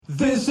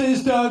This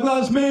is Doug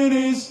Loves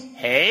Minis.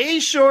 Hey,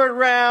 short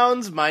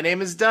rounds. My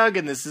name is Doug,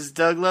 and this is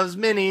Doug Loves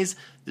Minis,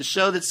 the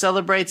show that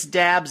celebrates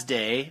Dabs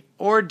Day,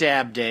 or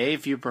Dab Day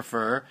if you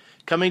prefer,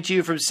 coming to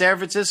you from San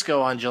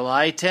Francisco on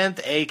July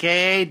 10th,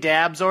 a.k.a.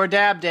 Dabs or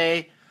Dab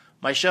Day.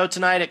 My show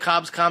tonight at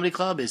Cobb's Comedy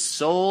Club is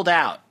sold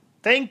out.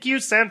 Thank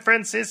you, San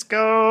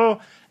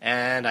Francisco.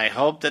 And I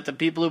hope that the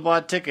people who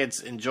bought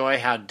tickets enjoy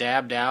how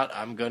dabbed out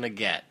I'm going to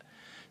get.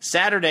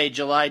 Saturday,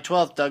 July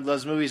 12th, Doug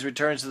Loves Movies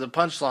returns to the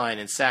Punchline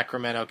in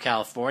Sacramento,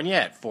 California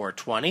at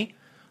 4:20.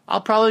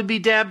 I'll probably be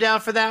dabbed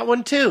out for that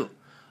one, too.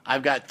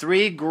 I've got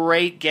 3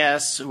 great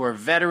guests who are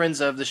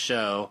veterans of the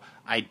show.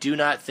 I do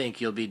not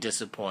think you'll be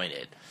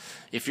disappointed.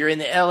 If you're in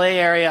the LA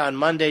area on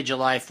Monday,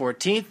 July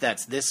 14th,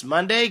 that's this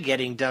Monday,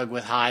 Getting Doug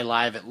with High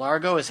live at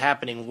Largo is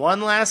happening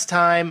one last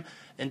time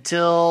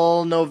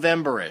until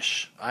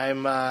November-ish.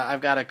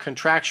 I've got a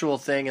contractual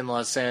thing in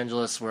Los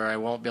Angeles where I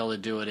won't be able to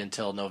do it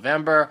until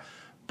November,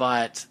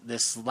 but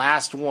this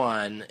last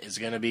one is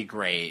going to be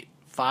great.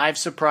 5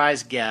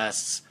 surprise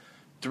guests,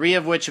 3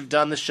 of which have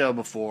done the show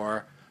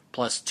before,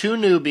 plus 2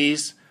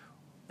 newbies.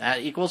 That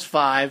equals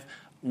 5.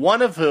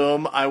 One of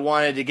whom I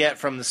wanted to get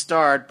from the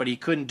start, but he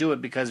couldn't do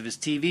it because of his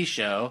TV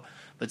show.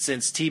 But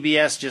since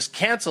TBS just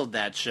canceled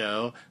that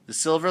show, the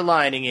silver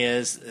lining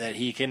is that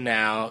he can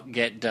now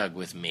get Doug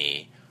with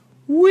me.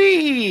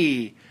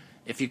 Whee!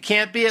 If you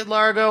can't be at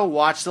Largo,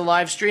 watch the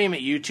live stream at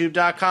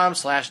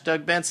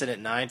youtube.com/Doug Benson at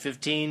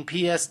 9:15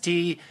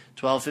 PST,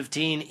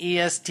 12:15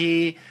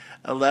 EST,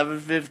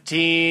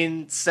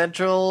 11:15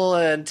 Central,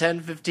 and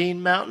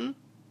 10:15 Mountain,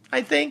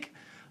 I think.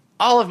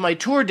 All of my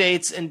tour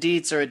dates and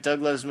deets are at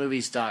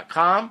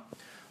douglovesmovies.com.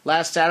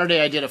 Last Saturday,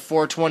 I did a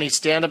 420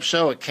 stand-up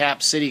show at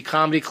Cap City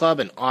Comedy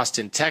Club in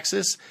Austin,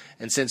 Texas.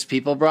 And since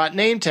people brought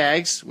name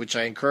tags, which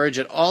I encourage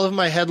at all of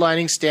my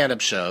headlining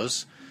stand-up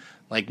shows,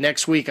 like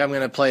next week I'm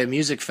going to play a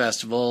music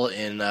festival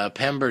in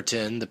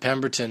Pemberton, the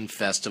Pemberton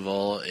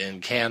Festival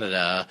in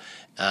Canada.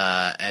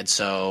 And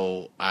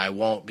so I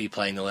won't be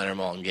playing the Leonard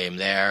Maltin game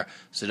there.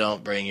 So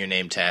don't bring your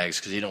name tags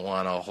because you don't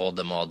want to hold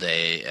them all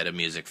day at a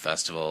music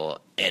festival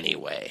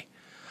anyway.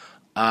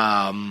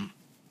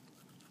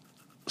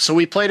 So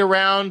we played a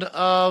round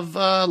of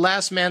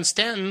Last Man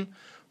Stanton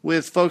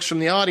with folks from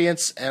the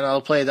audience, and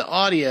I'll play the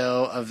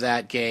audio of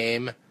that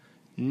game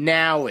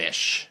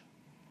now-ish,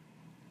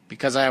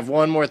 because I have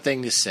one more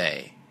thing to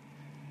say.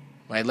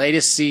 My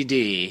latest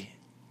CD,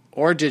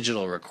 or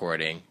digital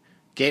recording,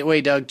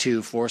 Gateway Doug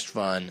 2 Forced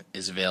Fun,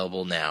 is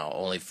available now,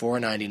 only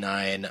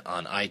 $4.99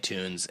 on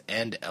iTunes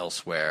and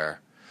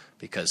elsewhere,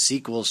 because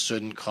sequels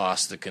shouldn't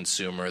cost the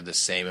consumer the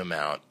same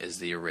amount as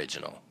the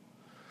original.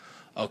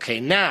 Okay,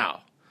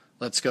 now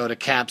let's go to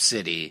Cap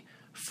City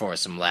for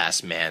some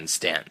Last Man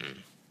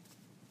Stanton.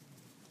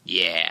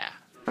 Yeah.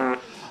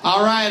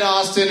 All right,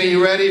 Austin, are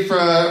you ready for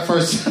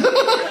Austin,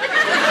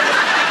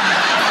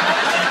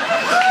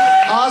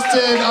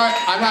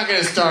 I'm not going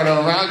to start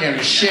over. I don't give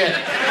a shit.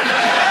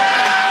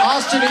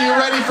 Austin, are you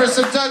ready for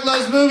some Doug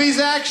Loves Movies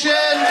action?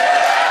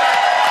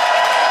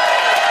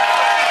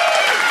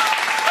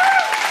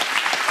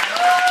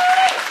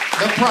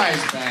 The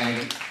prize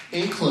bag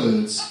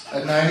includes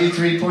a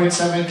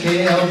 93.7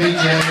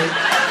 KLBJ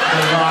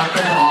The Rock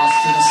of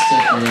Austin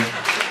sticker.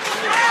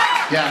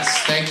 Yes,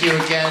 thank you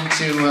again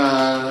to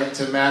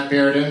Matt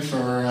Bearden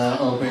for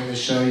opening the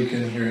show. You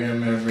can hear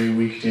him every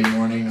weekday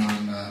morning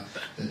on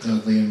the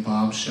Dudley and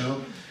Bob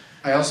show.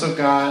 I also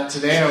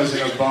today I was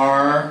in a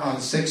bar on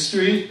 6th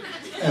Street,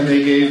 and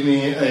they gave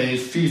me a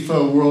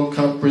FIFA World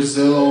Cup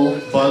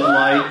Brazil Bud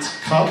Light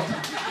cup.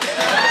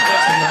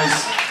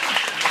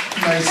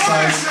 It's a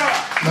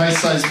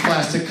nice size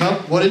plastic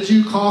cup. What did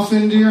you cough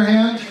into your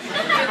hand?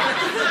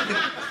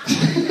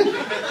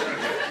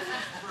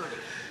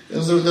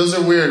 Those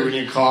are weird when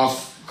you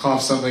cough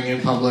something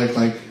in public,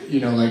 like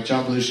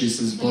John Belushi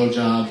says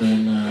blowjob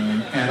in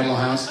Animal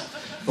House.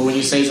 But when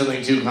you say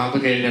something too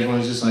complicated,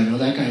 everyone's just like, oh,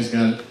 that guy's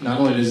got, not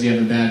only does he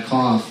have a bad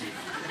cough,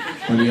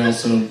 but he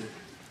also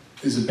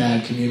is a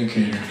bad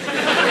communicator.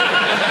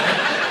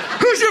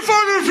 Who's your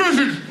father?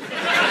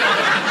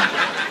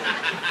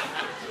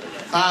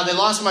 They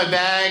lost my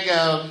bag,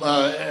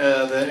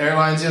 the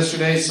airlines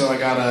yesterday, so I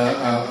got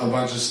a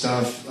bunch of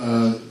stuff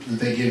that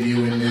they give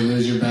you when they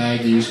lose your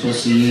bag that you're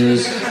supposed to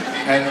use.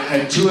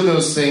 And 2 of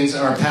those things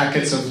are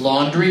packets of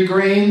laundry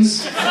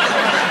grains,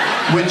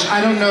 which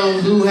I don't know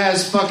who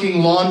has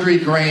fucking laundry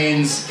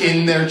grains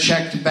in their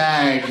checked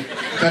bag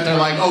that they're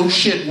like, oh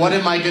shit, what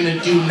am I gonna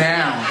do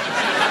now?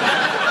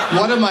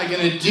 What am I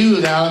gonna do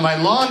now that my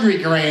laundry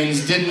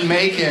grains didn't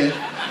make it?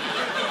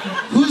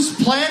 Who's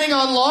planning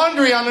on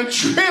laundry on a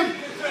trip?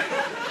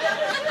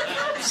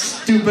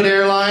 Stupid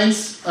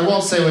airlines. I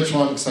won't say which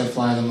one because I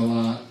fly them a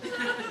lot.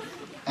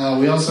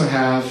 We also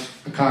have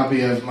a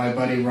copy of my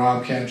buddy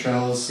Rob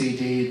Cantrell's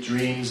CD,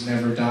 Dreams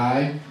Never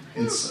Die.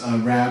 It's a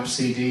rap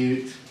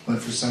CD,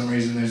 but for some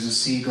reason there's a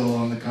seagull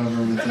on the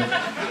cover with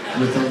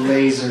a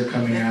laser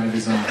coming out of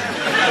his eye.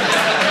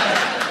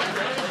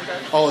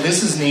 Oh,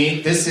 this is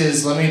neat. This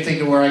is, let me think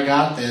of where I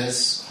got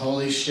this.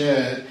 Holy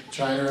shit.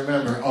 Trying to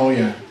remember. Oh,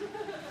 yeah.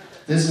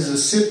 This is a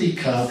sippy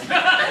cup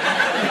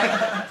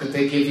that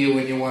they give you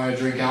when you want to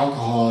drink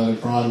alcohol at a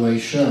Broadway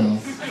show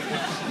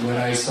when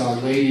I saw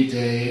Lady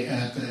Day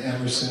at the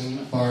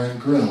Emerson Bar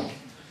and Grill,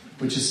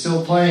 which is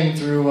still playing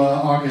through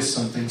August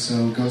something,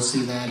 so go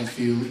see that if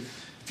you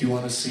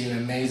want to see a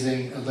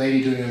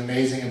lady doing an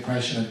amazing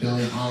impression of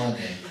Billie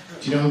Holiday.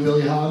 Do you know who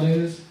Billie Holiday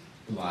is?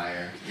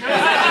 Liar.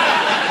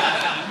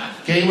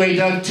 Gateway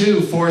Doug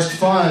 2, Forced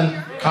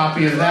Fun,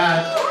 copy of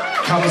that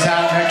comes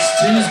out next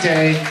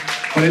Tuesday,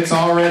 but it's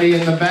already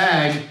in the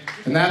bag,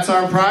 and that's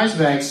our prize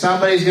bag.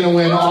 Somebody's going to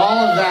win all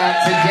of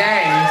that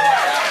today.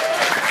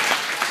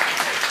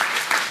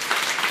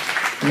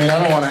 I mean, I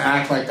don't want to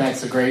act like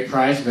that's a great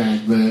prize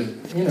bag, but,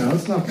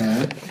 it's not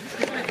bad.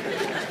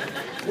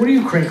 What are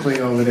you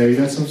crinkling over there? You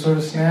got some sort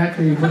of snack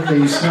that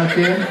you snuck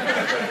in?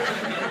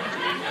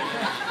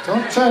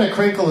 Don't try to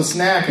crinkle a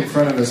snack in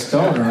front of a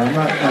stoner. I'm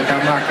not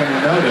going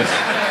to notice.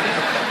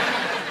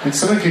 And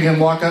someone can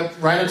walk up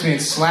right up to me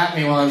and slap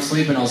me while I'm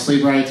sleeping. I'll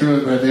sleep right through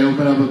it, but if they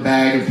open up a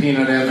bag of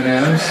peanut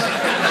M&Ms,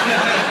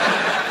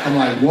 I'm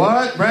like,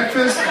 what?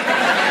 Breakfast?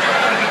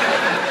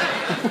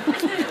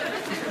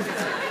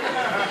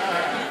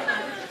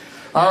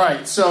 All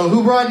right, so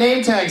who brought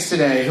name tags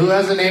today? Who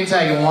has a name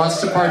tag and wants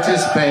to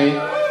participate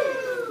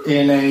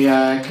in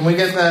a... can we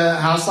get the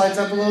house lights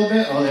up a little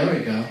bit? Oh, there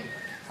we go.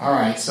 All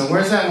right, so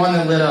where's that one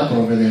that lit up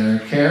over there?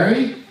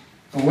 Carrie?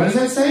 Oh, what does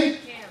that say?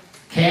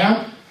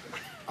 Cam?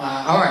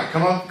 All right,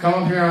 come up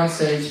here on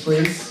stage,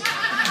 please.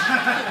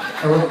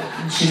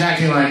 She's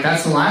acting like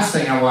that's the last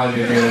thing I wanted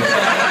to do.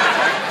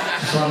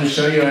 Just wanted to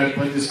show you I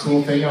put this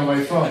cool thing on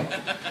my phone.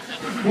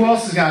 Who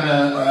else has got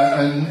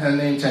a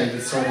name tag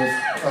that's sort of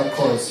up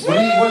close?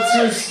 What's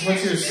yours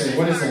say?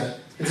 What is that?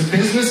 It's a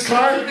business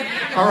card?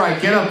 All right,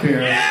 get up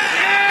here.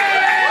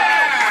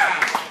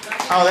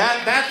 Oh,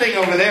 that thing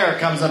over there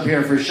comes up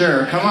here for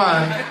sure. Come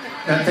on.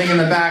 That thing in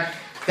the back.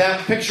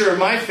 That picture of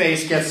my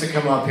face gets to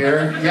come up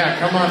here. Yeah,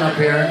 come on up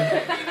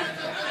here.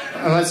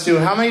 Let's do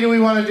it. How many do we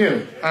want to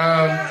do?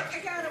 I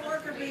got a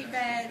worker bee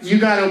badge. You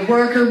got a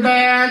worker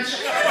badge?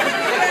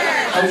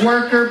 A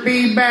worker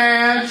bee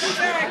badge?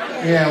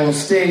 Yeah, well,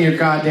 stay in your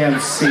goddamn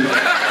seat.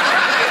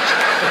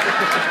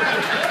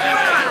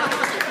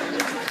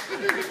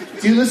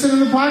 Do you listen to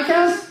the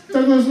podcast?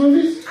 Doug Loves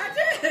Movies? I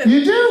do.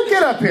 You do?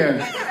 Get up here.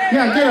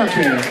 Yeah, get up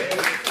here.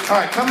 All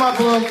right, come up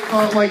a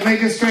little,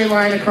 make a straight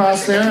line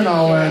across there, and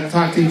I'll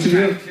talk to each of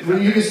you.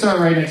 You can start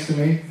right next to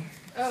me.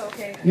 Oh,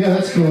 okay. Yeah,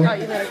 that's cool. Oh,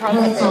 you better call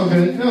No, it's all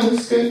good. No,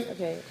 it's good.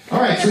 Okay. All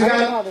right, so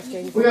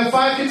we got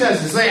 5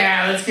 contestants.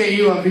 Let's get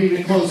you up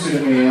even closer to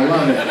me. I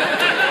love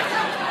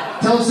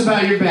it. Tell us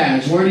about your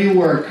badge. Where do you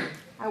work?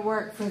 I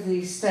work for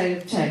the state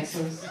of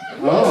Texas.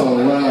 Oh,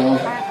 well.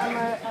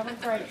 I'm a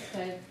great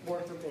state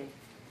worker bee.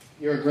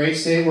 You're a great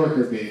state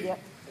worker bee. Yep.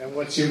 And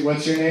what's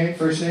your name?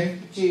 First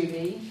name?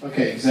 Judy.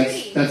 Okay, 'cause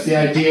that's the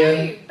idea.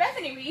 Hey,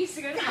 Bethany, we used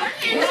to go to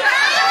Hopkins.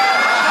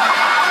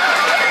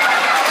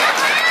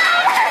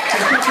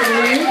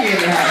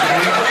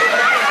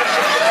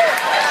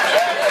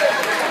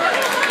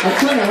 I'm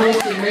trying to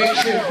host a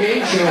makeshift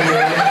game show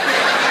here.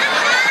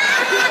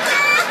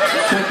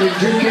 Something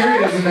Jim Carrey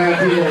doesn't have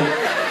people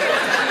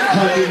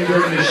hugging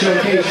during the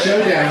showcase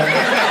showdown.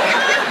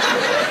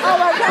 Oh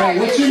my God. Hey,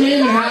 what's your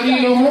name and how do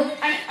you know her?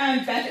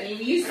 I'm Bethany.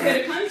 We used to go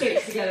to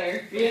concerts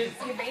together. We had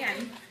a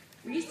band.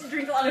 We used to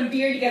drink a lot of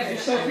beer together.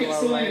 Show Creek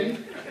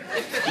Saloon.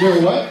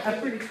 You're what?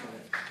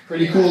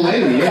 Pretty cool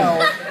lady, yeah.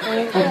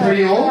 Oh,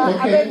 pretty old?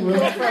 Okay, well,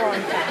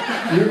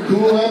 you're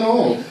cool and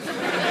old.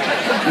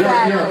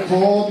 You're a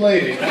cold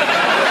lady.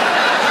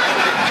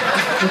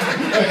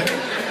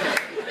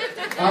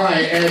 All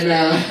right,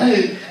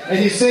 and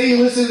you say you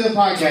listen to the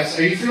podcast.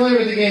 Are you familiar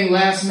with the game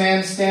Last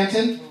Man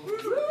Stanton?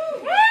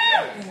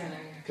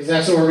 Because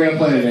that's what we're going to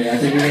play today. I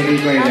think you're going to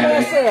be great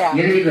at it.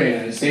 You're going to be great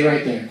at it. Stay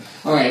right there.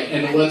 All right,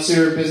 and what's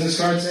your business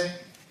card say?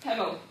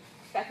 Pebble.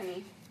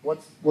 Bethany.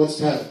 What's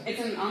Pebble? It's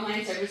an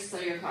online service to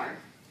sell your car.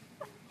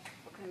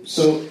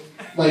 So,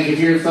 like, if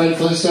you're Fred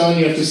Flintstone,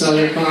 you have to sell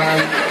your car?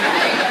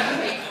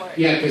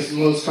 Yeah, because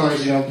most cars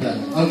you don't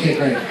pedal. Okay,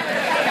 great.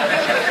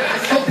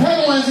 Oh,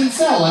 pedal as in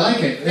sell. I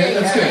like it. Yeah,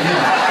 that's good,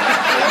 yeah.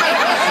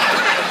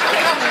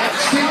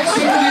 Stick with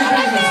your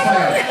business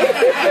plan.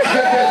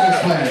 Stick business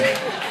plan.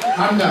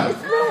 I'm done.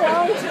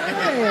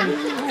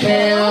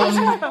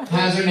 Cam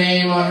has her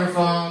name on her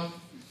phone.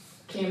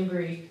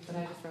 Cambry, but I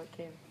just wrote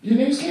Cam. Your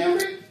name's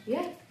Camry?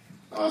 Yeah.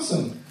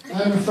 Awesome. I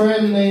have a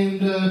friend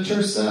named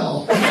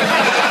Tercel.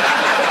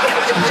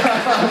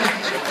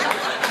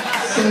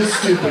 So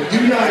stupid. Do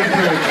not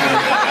encourage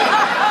that.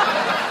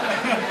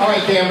 All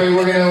right, Camry,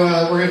 we're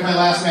gonna play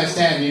Last Man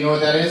Standing. You know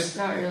what that is?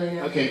 Not really,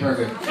 no. Okay,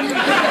 perfect.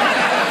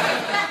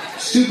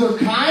 Super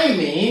Kai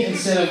me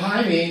instead of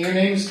Hi me. Your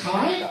name's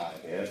Kai?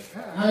 Yes.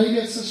 How do you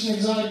get such an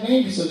exotic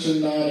name for such a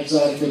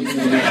non-exotic looking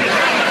name?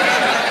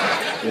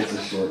 It's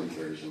a shortened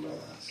version of my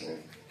last name.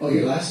 Oh,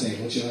 your last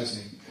name. What's your last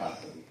name?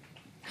 Cotton.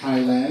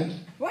 Kyland?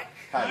 What?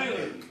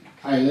 Cotton.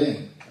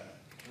 Kylan.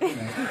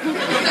 Okay.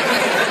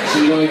 So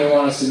you don't even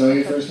want us to know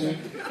your first name?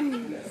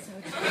 Can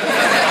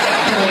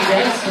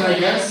I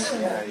guess?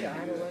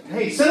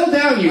 Hey, settle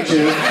down, you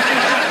two.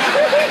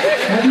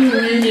 Have your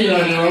reunion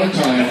on your own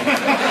time.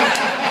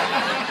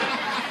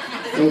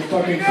 Go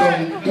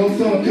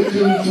film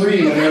Cocoon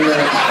 3 whenever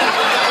it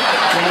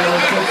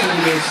puts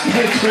into your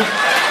schedule.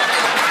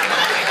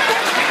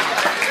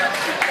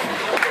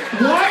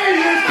 Why are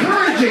you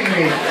encouraging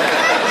me?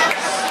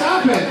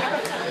 Stop it.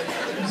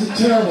 It's a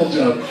terrible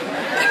joke.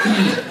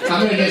 I'm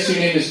going to guess your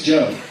name is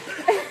Joe.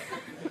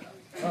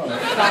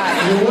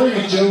 Oh. You're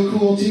wearing a Joe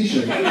Cool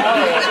t-shirt.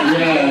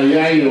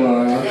 Yeah, you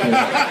are. Okay.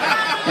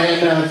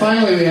 And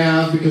finally we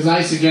have, because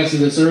I suggested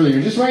this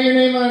earlier, just write your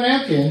name on a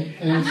napkin.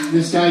 And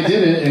this guy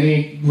did it, and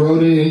he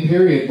wrote it in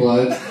period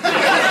blood.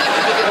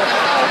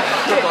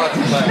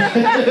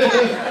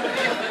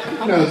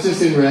 No, it's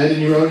just in red,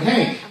 and you wrote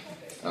Hank.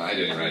 I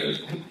didn't write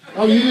it.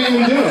 Oh, you didn't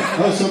even do it.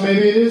 Oh, so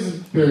maybe it is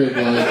period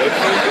blood.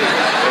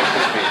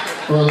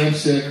 Or a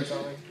lipstick or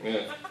something.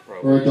 Yeah,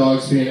 probably. Or a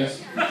dog's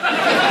penis.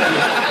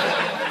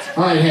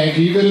 Alright, Hank,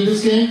 are you good at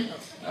this game?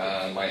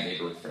 Might need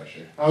a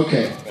refresher.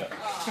 Okay.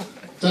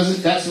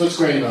 That's what's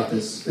great about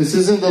this. This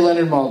isn't the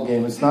Leonard Maltin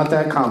game. It's not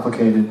that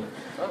complicated.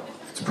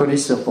 It's pretty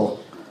simple.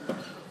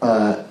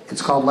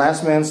 It's called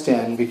Last Man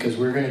Standing because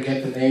we're going to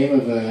get the name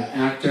of an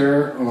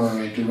actor or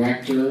a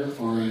director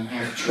or an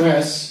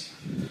actress,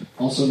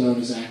 also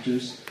known as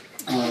actors,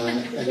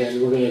 and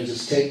then we're going to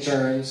just take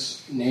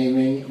turns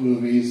naming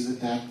movies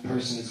that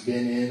person has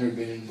been in or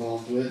been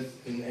involved with,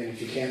 and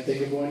if you can't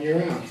think of one,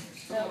 you're out.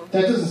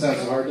 That doesn't sound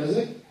so hard, does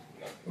it?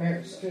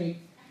 Meryl Streep.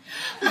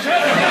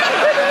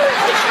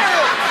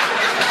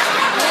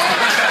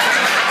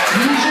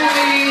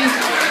 Usually,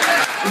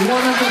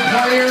 one of the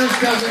players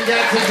doesn't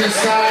get to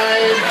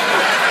decide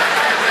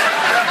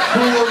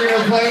who we're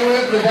going to play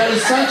with, but that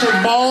is such a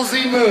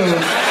ballsy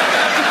move.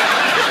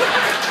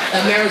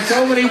 And there are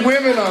so many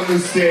women on the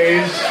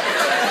stage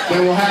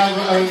that will have,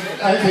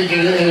 I think,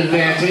 an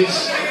advantage.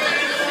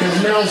 Because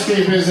Meryl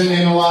Streep isn't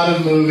in a lot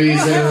of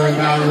movies that are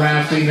about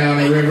rafting down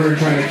a river and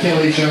trying to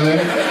kill each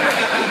other.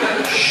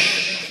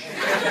 Shh.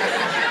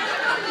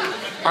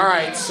 All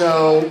right,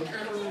 so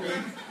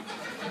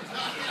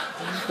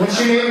what's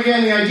your name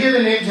again? The idea of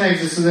the name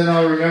tags is so then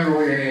I'll remember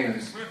what your name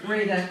is.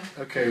 Rita.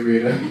 Okay,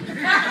 Rita.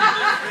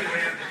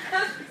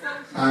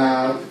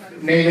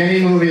 Name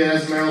any movie that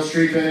has Meryl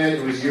Streep in it.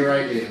 It was your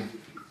idea.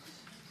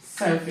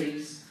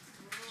 Sophie's.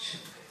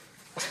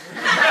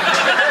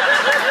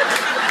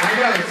 I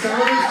got it. Some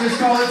of us just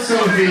call it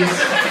Sophie's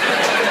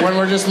when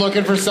we're just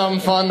looking for something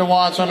fun to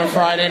watch on a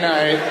Friday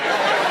night.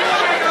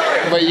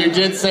 But you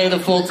did say the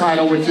full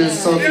title, which is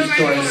Sophie's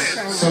Choice.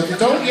 So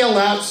don't yell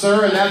out,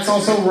 sir, and that's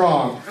also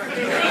wrong.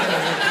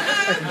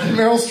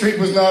 Meryl Streep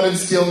was not in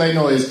Steel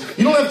Magnolias.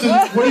 You don't have to.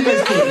 What do you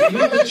guys do? You don't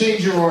have to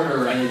change your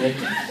order or anything.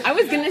 I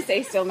was going to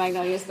say Steel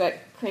Magnolias, but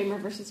Kramer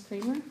versus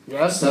Kramer?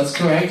 Yes, that's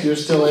correct. You're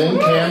still in.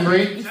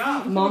 Cambry.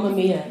 Mamma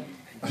Mia.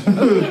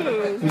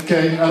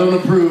 Okay, I don't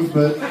approve,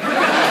 but.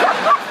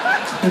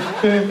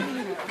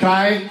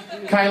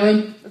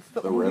 Kylan?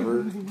 The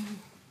River.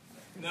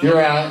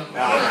 You're out.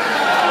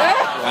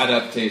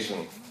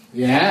 Adaptation.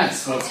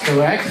 Yes, that's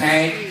correct.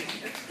 Hank.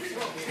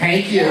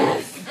 Thank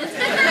you.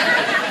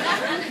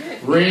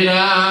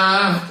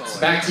 Rita. It's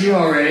back to you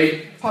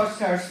already.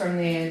 Postcards from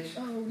the Edge.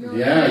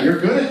 Yeah, you're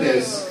good at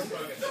this.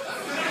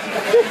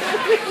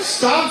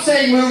 Stop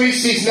saying movies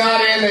she's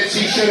not in that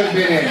she should have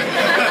been in.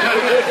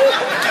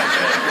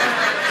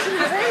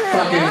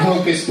 Fucking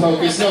hocus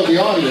pocus. No, the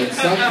audience,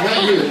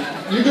 not you.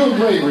 You're doing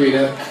great,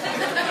 Rita.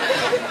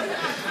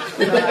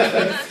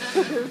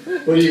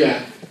 What do you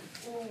got?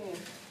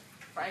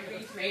 Fried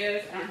green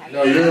tomatoes. I don't have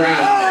No, you're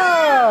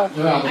out.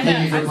 You're out, but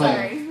thank you for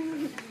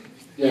playing.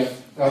 Yeah,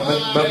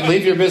 but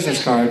leave your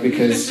business card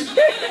because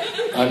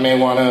I may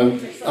want to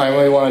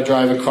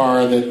drive a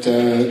car that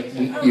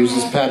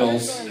uses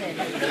pedals,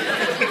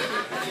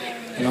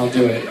 and I'll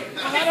do it.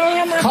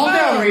 Calm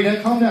down, Rita.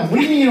 Calm down. What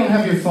do you mean you don't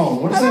have your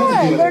phone? What does that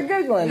have to do with it?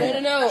 Googling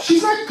it. No.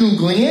 She's not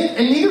Googling it,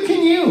 and neither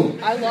can you.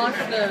 I lost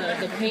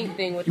the paint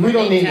thing with We the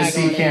don't name need to tag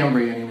see on it.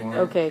 Cambry anymore.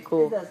 Okay,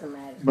 cool. Doesn't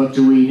matter. But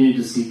do we need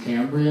to see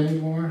Cambry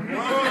anymore?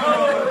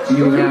 Do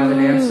you have an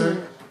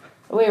answer?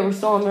 Wait, we're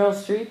still on Meryl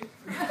Streep?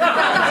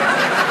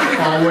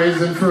 Always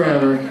and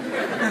forever.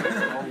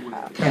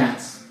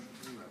 Cats.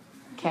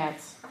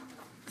 Cats.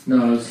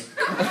 Nose.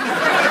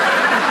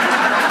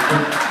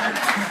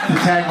 The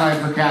tagline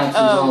for Cats is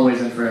always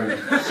and forever.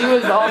 She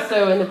was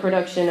also in the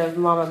production of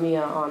Mamma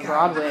Mia on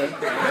Broadway.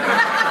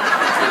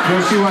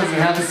 No, she wasn't.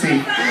 Have a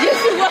seat. Yes,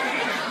 she was.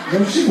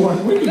 No, she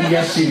wasn't. What do you mean,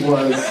 yes, she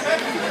was?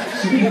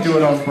 She didn't do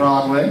it on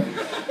Broadway.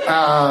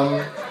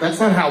 That's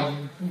not how...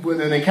 When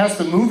they cast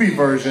the movie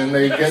version,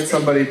 they get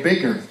somebody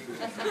bigger.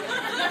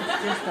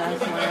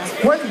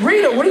 What?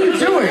 Rita, what are you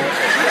doing?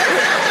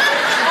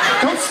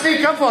 Don't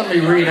sneak up on me,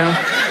 Rita.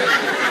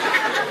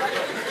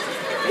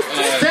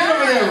 Stand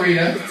over there,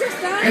 Rita.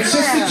 It's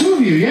just the two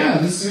of you. Yeah,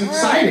 this is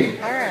exciting.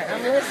 All right,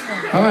 I'm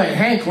listening. All right,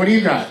 Hank, what do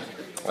you got?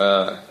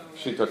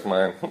 She took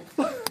mine.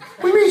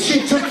 What do you mean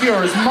she took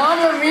yours?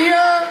 Mamma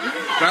Mia?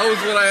 That was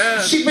what I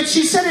asked. But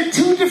she said it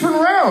 2 different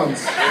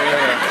rounds.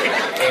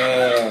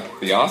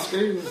 The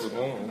Oscars?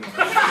 Oh.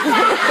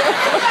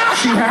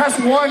 She has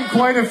won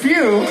quite a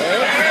few.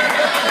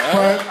 I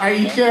But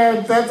you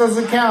can't. That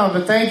doesn't count.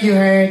 But thank you,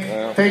 Hank.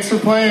 Thanks for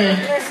playing.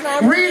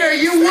 Rita,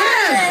 you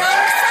win.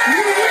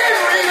 You win,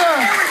 Rita.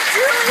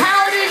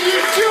 How did you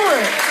do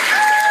it?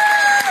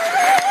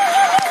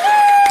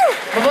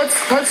 But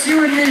let's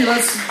you and me.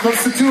 Let's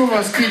the two of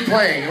us keep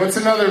playing. What's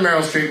another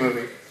Meryl Streep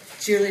movie?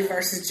 Julie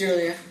versus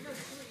Julia.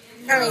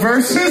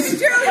 Versus?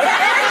 Julia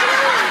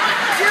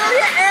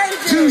and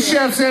Julia. Two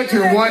chefs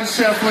enter, one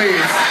chef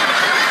leaves.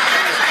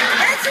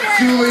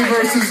 Julie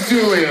versus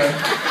Julia.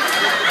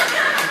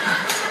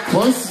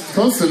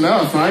 Close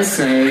enough, I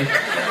say.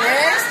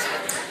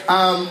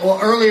 Well,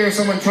 earlier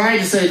someone tried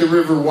to say The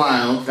River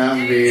Wild. That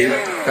would be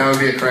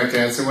a correct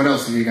answer. What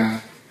else have you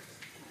got?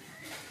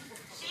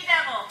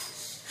 She-Devil.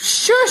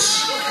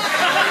 Shush!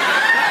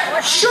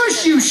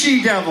 Shush, you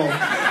she-devil.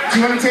 Do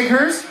you want to take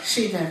hers?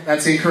 She-Devil.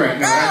 That's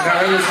incorrect. No,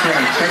 that is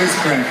correct. That is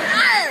correct.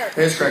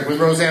 That is correct. With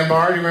Roseanne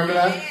Barr, do you remember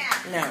that?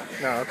 No.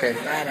 No, okay.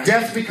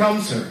 Death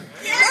Becomes Her. Oh!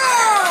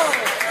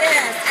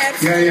 Yes,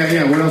 absolutely.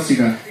 Yeah. What else you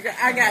got?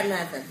 I got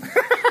nothing.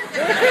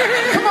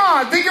 Come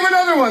on, think of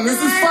another one.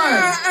 This is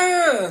fun.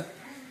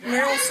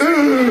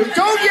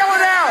 Don't yell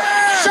it out.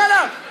 Shut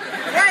up.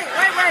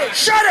 Wait.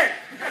 Shut it.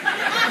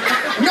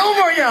 No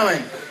more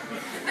yelling.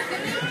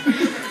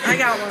 I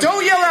got one.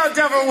 Don't yell out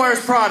Devil Wears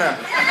Prada.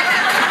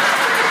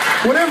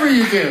 Whatever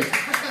you do.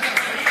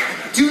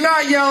 Do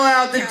not yell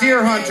out The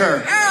Deer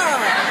Hunter.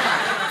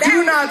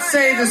 Do not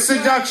say The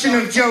Seduction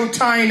of Joe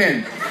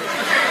Tynan.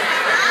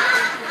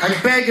 I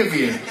beg of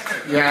you.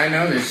 Yeah, I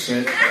know this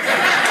shit.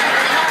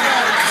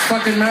 It's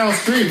fucking Meryl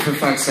Streep, for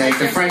fuck's sake.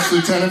 The French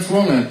Lieutenant's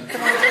woman.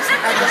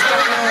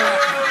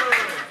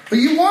 But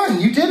you won.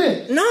 You did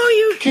it. No,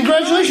 you...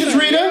 Congratulations,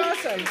 Rita.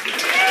 Awesome.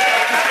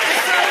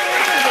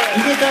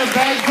 You get that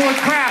bag full of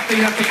crap that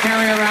you have to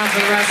carry around for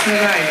the rest of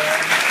the night.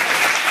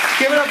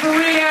 Give it up for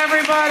Rita,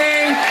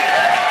 everybody.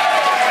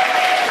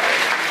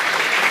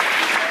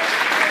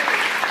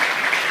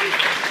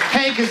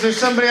 Hank, is there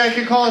somebody I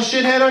could call a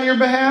shithead on your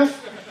behalf?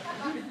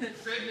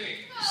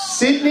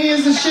 Sydney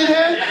is a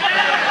shithead?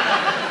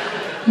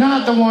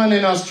 Not the one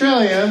in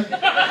Australia.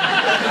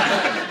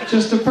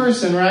 Just a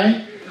person,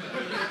 right?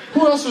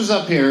 Who else was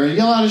up here?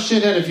 Yell out a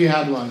shithead if you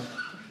had one.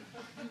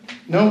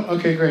 No?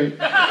 Okay, great.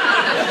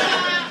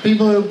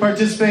 People who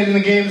participate in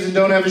the games and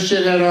don't have a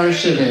shithead are a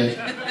shithead.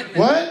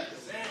 What?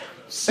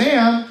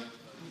 Sam?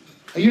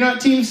 Are you not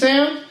Team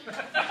Sam?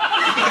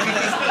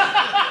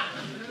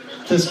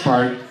 This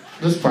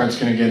part's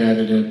gonna get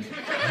edited.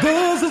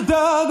 This is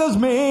Douglas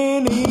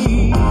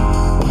Mini.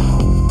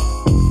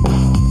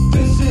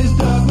 This is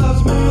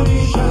Douglas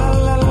Mini.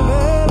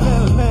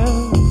 Sha-la-la-la-la-la.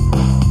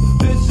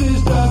 This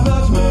is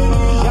Douglas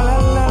Mini.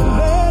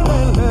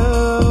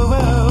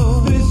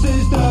 Sha-la-la-la-la-la. This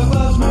is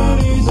Douglas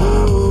Mini.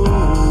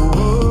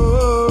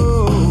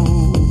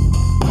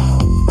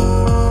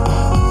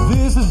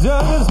 This is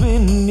Douglas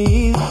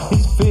Mini.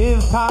 His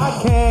fifth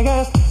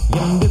podcast,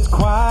 and it's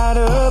quite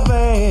a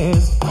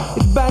blast.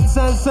 It's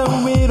bite-sized, so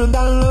it'll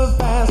download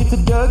fast. It's a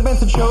Doug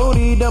Benson show,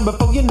 done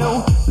before you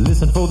know.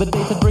 Listen for the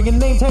dates and bring a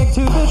name tag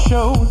to the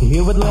show.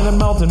 Here with Leonard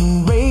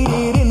Maltin,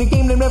 rated in the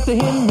game named after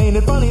him. Made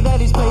it funny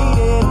that he's played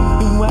it.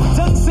 While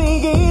Doug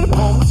singing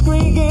on the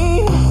screen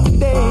game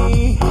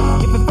today.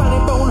 If you find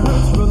it bone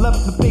hurts, roll up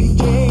the big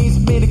J's.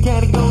 Made a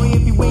category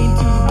if you ain't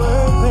too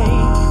birthday.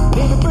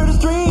 Baby bird is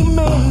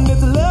dreaming,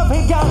 it's a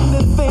love-hate kind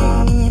of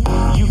thing.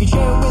 You can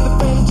share it with a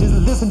friend, just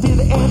listen to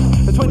the end.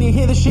 That's when you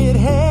hear the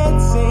shithead